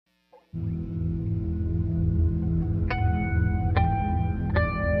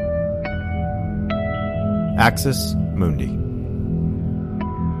Axis Mundi.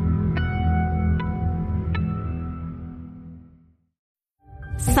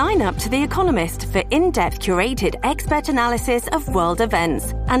 Sign up to The Economist for in-depth curated expert analysis of world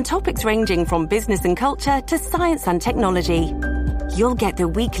events and topics ranging from business and culture to science and technology. You'll get the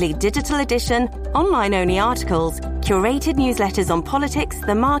weekly digital edition, online-only articles, curated newsletters on politics,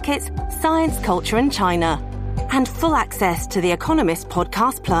 the markets, science, culture and China, and full access to The Economist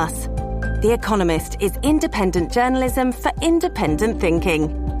Podcast Plus. The Economist is independent journalism for independent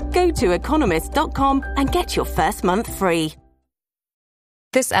thinking. Go to economist.com and get your first month free.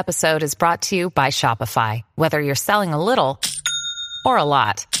 This episode is brought to you by Shopify. Whether you're selling a little or a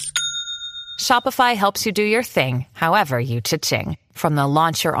lot, Shopify helps you do your thing, however you cha-ching. From the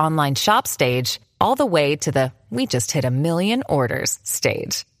launch your online shop stage, all the way to the we just hit 1 million orders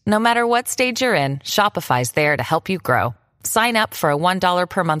stage. No matter what stage you're in, Shopify's there to help you grow. Sign up for a $1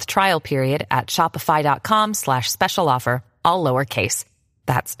 per month trial period at shopify.com/special offer, all lowercase.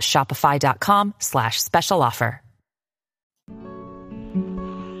 That's shopify.com/special offer.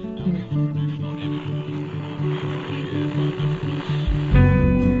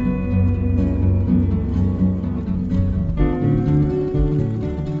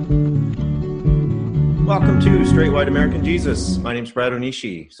 Welcome to Straight White American Jesus. My name is Brad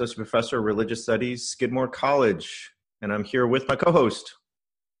Onishi, Associate Professor of Religious Studies, Skidmore College, and I'm here with my co-host.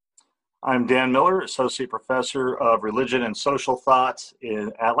 I'm Dan Miller, Associate Professor of Religion and Social Thought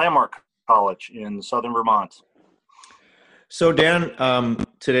at Landmark College in Southern Vermont. So Dan,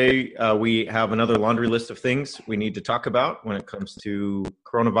 today we have another laundry list of things we need to talk about when it comes to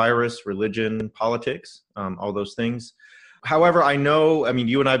coronavirus, religion, politics, all those things. However,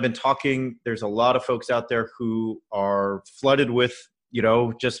 you and I have been talking, there's a lot of folks out there who are flooded with,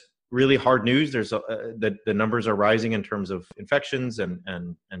 just really hard news. There's the numbers are rising in terms of infections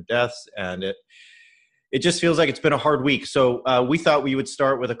and deaths, and it just feels like it's been a hard week. So we thought we would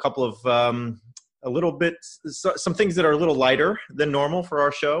start with a couple of some things that are a little lighter than normal for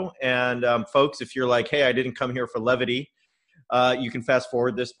our show. And folks, if you're like, hey, I didn't come here for levity, you can fast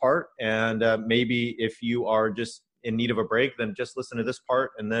forward this part. And maybe if you are just in need of a break, then just listen to this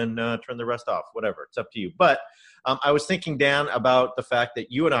part and then turn the rest off, whatever, it's up to you. But I was thinking, Dan, about the fact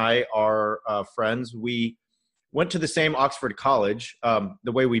that you and I are friends. We went to the same Oxford College.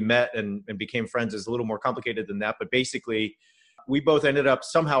 The way we met and became friends is a little more complicated than that, but basically we both ended up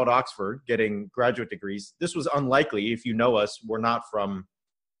somehow at Oxford getting graduate degrees. This was unlikely. If you know us, we're not from,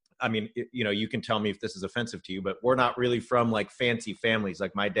 you can tell me if this is offensive to you, but we're not really from like fancy families.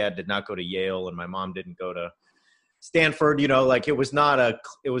 Like my dad did not go to Yale and my mom didn't go to Stanford. It was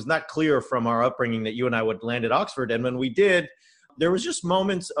not clear from our upbringing that you and I would land at Oxford. And when we did, there was just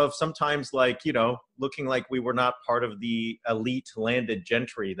moments of sometimes looking like we were not part of the elite landed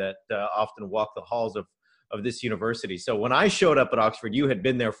gentry that often walk the halls of this university. So when I showed up at Oxford, you had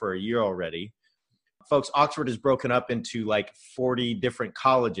been there for a year already. Folks, Oxford is broken up into like 40 different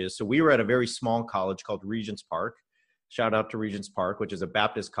colleges. So we were at a very small college called Regent's Park. Shout out to Regent's Park, which is a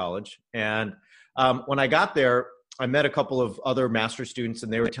Baptist college. And when I got there, I met a couple of other master's students,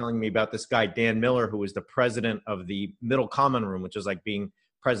 and they were telling me about this guy, Dan Miller, who was the president of the Middle Common Room, which is like being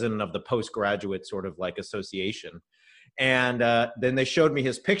president of the postgraduate sort of like association. And then they showed me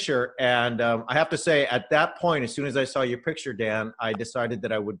his picture. And I have to say, at that point, as soon as I saw your picture, Dan, I decided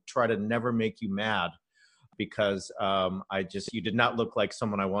that I would try to never make you mad because you did not look like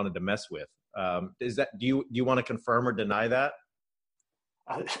someone I wanted to mess with. Do you want to confirm or deny that?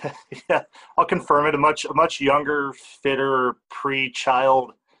 Yeah, I'll confirm it. A much younger, fitter,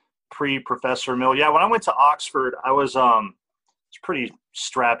 pre-Professor Mill. Yeah, when I went to Oxford, I was a pretty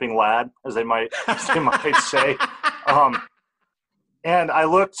strapping lad, as they might say. And I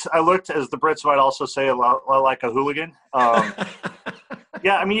looked, as the Brits might also say, a lot like a hooligan.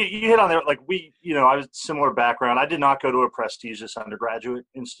 Yeah, you hit on there. Like I was similar background. I did not go to a prestigious undergraduate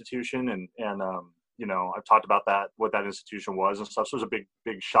institution, and I've talked about what that institution was and stuff. So it was a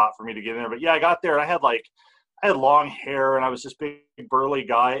big shot for me to get in there. But yeah, I got there and I had long hair and I was this big burly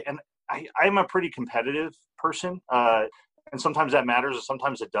guy. And I'm a pretty competitive person. And sometimes that matters and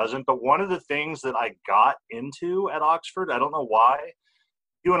sometimes it doesn't. But one of the things that I got into at Oxford, I don't know why,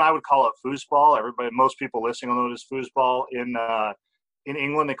 you and I would call it foosball. Most people listening will know it as foosball. In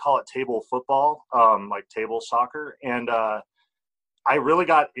England, they call it table football, like table soccer. And I really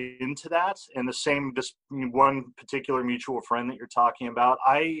got into that, and the same, just one particular mutual friend that you're talking about,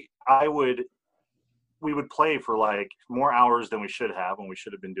 we would play for like more hours than we should have when we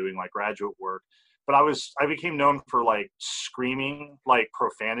should have been doing like graduate work. But I became known for like screaming like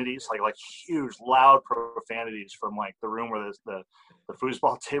profanities, like huge loud profanities from like the room where the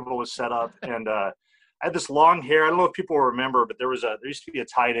foosball table was set up. And I had this long hair. I don't know if people remember, but there used to be a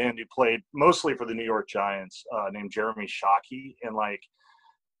tight end who played mostly for the New York Giants, named Jeremy Shockey, and like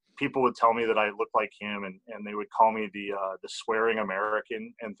people would tell me that I looked like him, and they would call me the swearing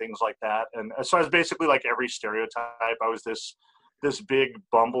American and things like that. And so I was basically like every stereotype. I was this big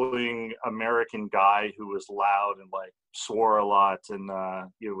bumbling American guy who was loud and like swore a lot, and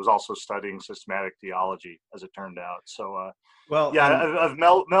was also studying systematic theology, as it turned out. So I've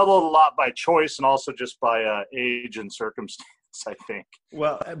melded a lot by choice and also just by age and circumstance, I think.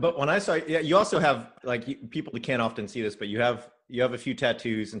 Well, but when I saw, you also have like people can't often see this, but you have a few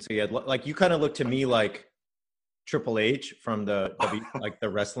tattoos, and so you had like you kind of look to me like Triple H from the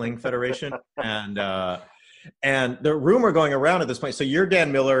Wrestling Federation, and the rumor going around at this point. So you're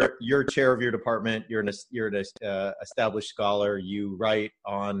Dan Miller, you're chair of your department, you're an established scholar, you write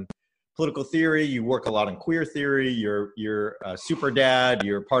on political theory, you work a lot on queer theory, you're a super dad,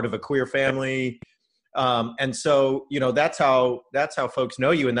 you're part of a queer family. And so, that's how folks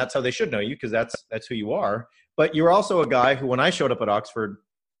know you, and that's how they should know you, because that's who you are. But you're also a guy who, when I showed up at Oxford,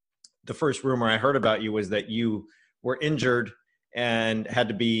 the first rumor I heard about you was that you were injured and had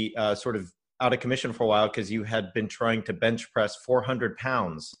to be sort of out of commission for a while because you had been trying to bench press 400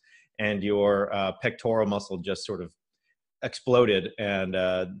 pounds and your pectoral muscle just sort of exploded, and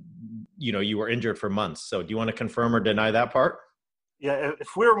you were injured for months. So do you want to confirm or deny that part? Yeah,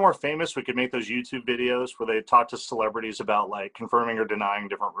 if we were more famous, we could make those YouTube videos where they talk to celebrities about like confirming or denying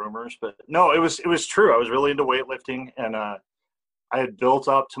different rumors. But no, it was true. I was really into weightlifting, and I had built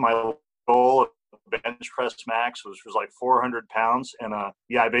up to my goal of bench press max, which was like 400 pounds. And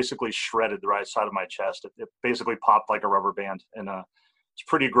I basically shredded the right side of my chest. It basically popped like a rubber band, and it's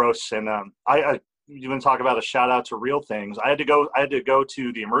pretty gross. And I you want to talk about a shout out to Real Things. I had to go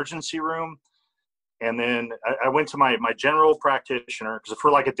to the emergency room. And then I went to my general practitioner, because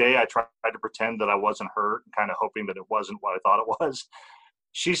for like a day I tried to pretend that I wasn't hurt, kind of hoping that it wasn't what I thought it was.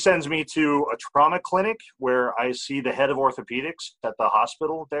 She sends me to a trauma clinic where I see the head of orthopedics at the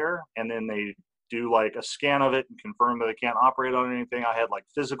hospital there. And then they do like a scan of it and confirm that they can't operate on anything. I had like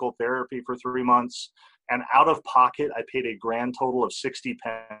physical therapy for 3 months, and out of pocket, I paid a grand total of 60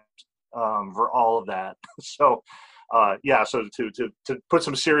 pounds for all of that. So so to put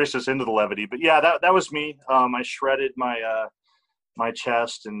some seriousness into the levity, but yeah, that was me. I shredded my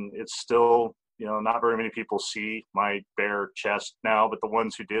chest, and it's still, not very many people see my bare chest now, but the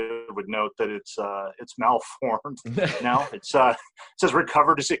ones who did would note that it's malformed now. It says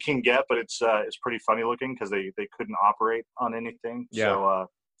recovered as it can get, but it's pretty funny looking because they couldn't operate on anything. Yeah. So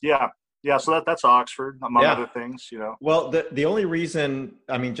so that's Oxford, among other things, Well, the only reason,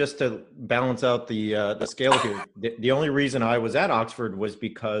 just to balance out the scale here, the only reason I was at Oxford was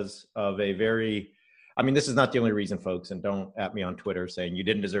because of this is not the only reason, folks, and don't at me on Twitter saying you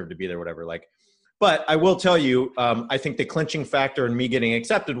didn't deserve to be there, whatever. But I will tell you, I think the clinching factor in me getting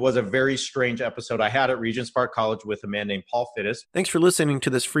accepted was a very strange episode I had at Regents Park College with a man named Paul Fittis. Thanks for listening to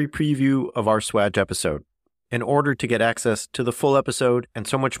this free preview of our Swag episode. In order to get access to the full episode and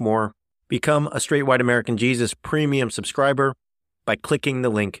so much more, become a Straight White American Jesus premium subscriber by clicking the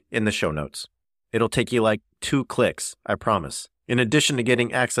link in the show notes. It'll take you like 2 clicks, I promise. In addition to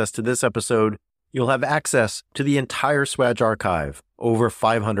getting access to this episode, you'll have access to the entire Swag archive, over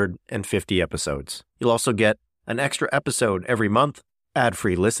 550 episodes. You'll also get an extra episode every month,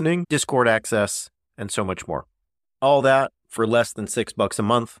 ad-free listening, Discord access, and so much more. All that for less than $6 a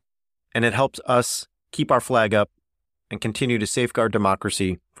month, and it helps us keep our flag up and continue to safeguard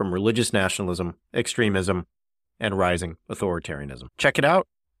democracy from religious nationalism, extremism, and rising authoritarianism. Check it out.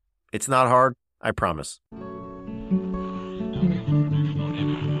 It's not hard, I promise.